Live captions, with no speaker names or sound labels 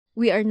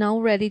We are now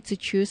ready to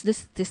choose the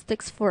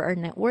statistics for our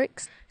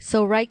networks.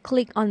 So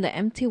right-click on the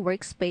empty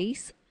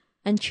workspace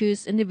and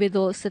choose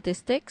Individual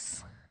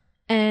Statistics.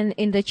 And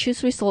in the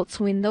Choose Results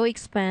window,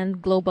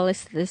 expand Global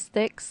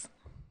Statistics.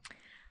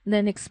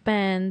 Then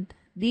expand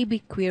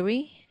DB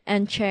Query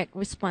and check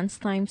response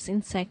times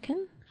in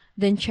second.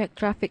 Then check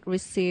traffic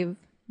received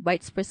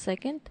bytes per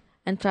second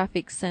and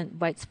traffic sent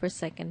bytes per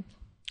second.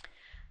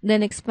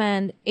 Then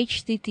expand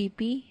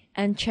HTTP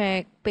and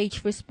check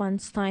page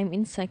response time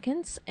in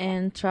seconds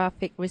and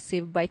traffic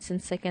received bytes in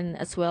second,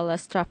 as well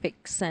as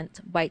traffic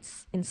sent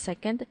bytes in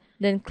second.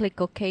 Then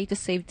click OK to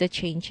save the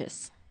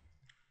changes.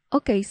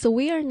 Okay, so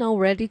we are now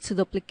ready to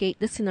duplicate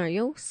the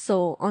scenario.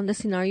 So on the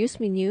Scenarios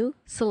menu,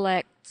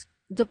 select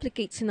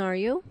Duplicate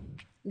Scenario.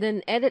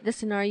 Then edit the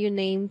scenario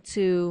name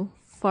to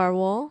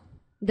Firewall.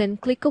 Then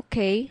click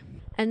OK.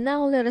 And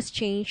now let us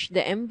change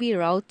the MB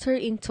router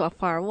into a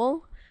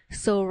firewall.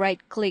 So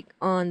right-click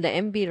on the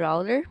MB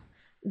router,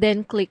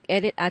 then click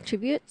Edit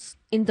Attributes.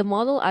 In the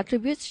Model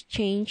Attributes,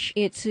 change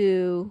it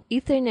to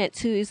Ethernet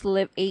 2 is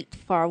Lev 8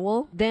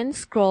 Firewall. Then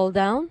scroll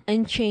down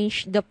and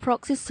change the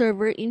proxy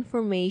server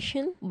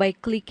information by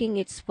clicking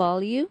its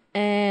value.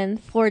 And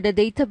for the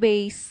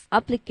database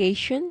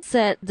application,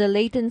 set the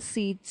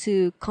latency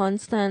to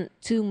constant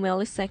 2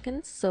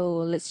 milliseconds. So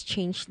let's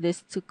change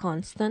this to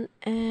constant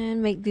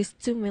and make this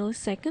 2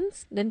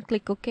 milliseconds. Then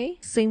click OK.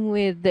 Same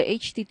with the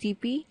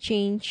HTTP,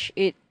 change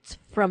it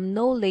from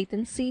no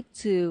latency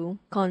to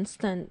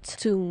constant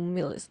 2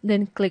 millis.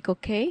 Then click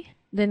OK.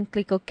 Then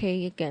click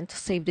OK again to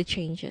save the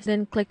changes.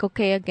 Then click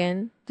OK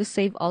again to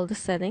save all the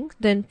settings.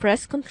 Then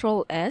press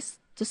Ctrl S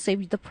to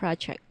save the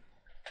project.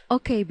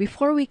 Okay,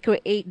 before we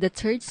create the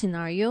third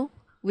scenario,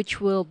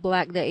 which will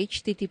block the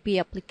HTTP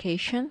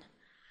application,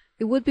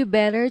 it would be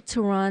better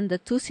to run the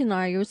two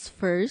scenarios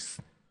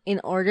first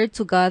in order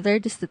to gather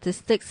the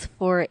statistics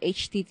for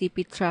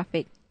HTTP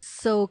traffic.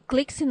 So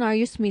click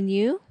Scenarios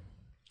menu.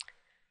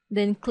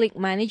 Then click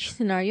Manage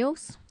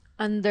Scenarios.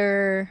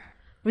 Under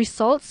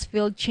Results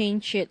field,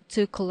 change it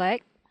to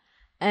Collect.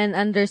 And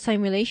under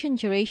Simulation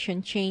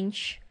Duration,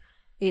 change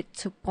it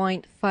to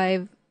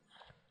 0.5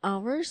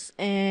 hours.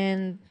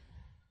 And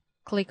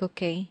click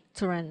OK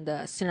to run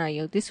the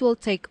scenario. This will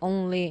take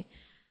only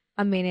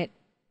a minute,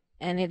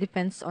 and it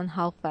depends on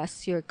how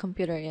fast your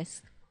computer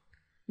is.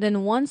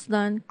 Then once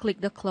done,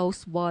 click the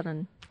Close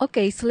button.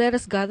 Okay, so let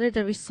us gather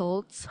the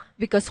results,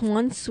 because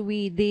once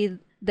we did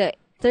the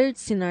third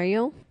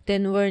scenario,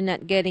 then we're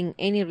not getting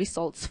any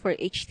results for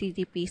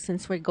HTTP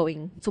since we're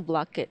going to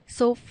block it.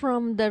 So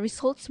from the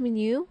Results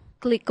menu,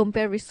 click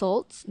Compare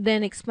Results,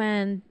 then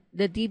expand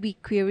the DB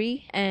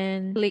query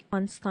and click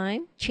Response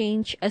Time,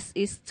 change as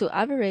is to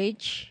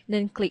average,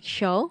 then click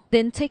Show.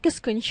 Then take a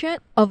screenshot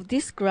of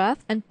this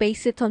graph and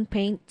paste it on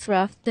Paint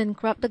Draft, then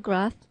crop the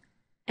graph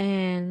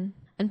and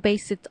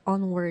paste it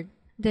on Word.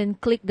 Then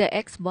click the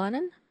X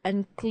button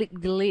and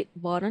click Delete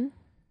button,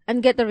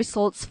 and get the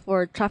results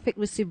for traffic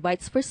received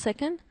bytes per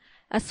second,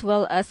 as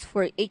well as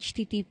for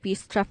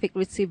HTTP's traffic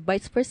received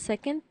bytes per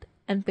second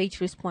and page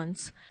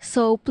response.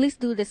 So please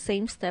do the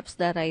same steps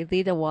that I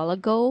did a while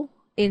ago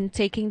in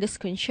taking the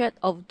screenshot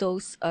of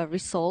those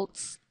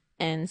results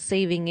and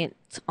saving it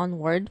on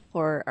Word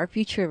for our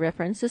future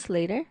references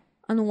later.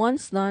 And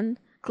once done,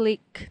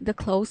 click the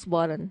Close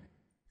button.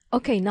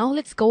 Okay, now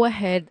let's go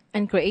ahead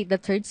and create the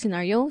third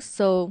scenario.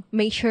 So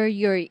make sure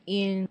you're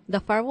in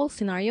the firewall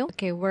scenario.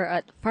 Okay, we're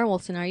at firewall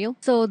scenario.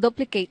 So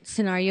duplicate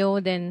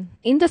scenario, then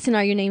in the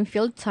scenario name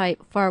field,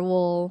 type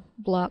firewall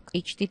block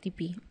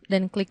HTTP.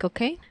 Then click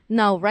OK.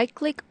 Now right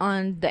click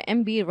on the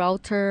MB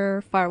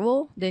router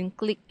firewall, then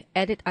click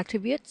Edit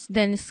Attributes.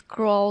 Then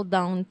scroll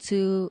down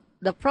to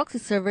the proxy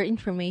server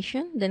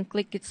information, then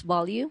click its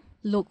value.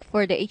 Look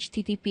for the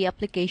HTTP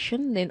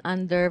application, then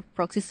under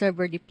proxy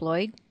server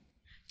deployed,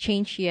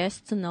 change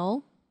yes to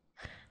no,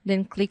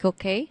 then click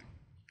OK,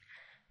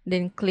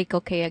 then click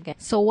OK again.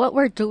 So what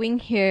we're doing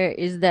here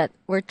is that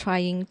we're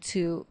trying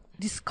to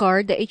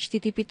discard the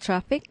HTTP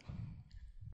traffic.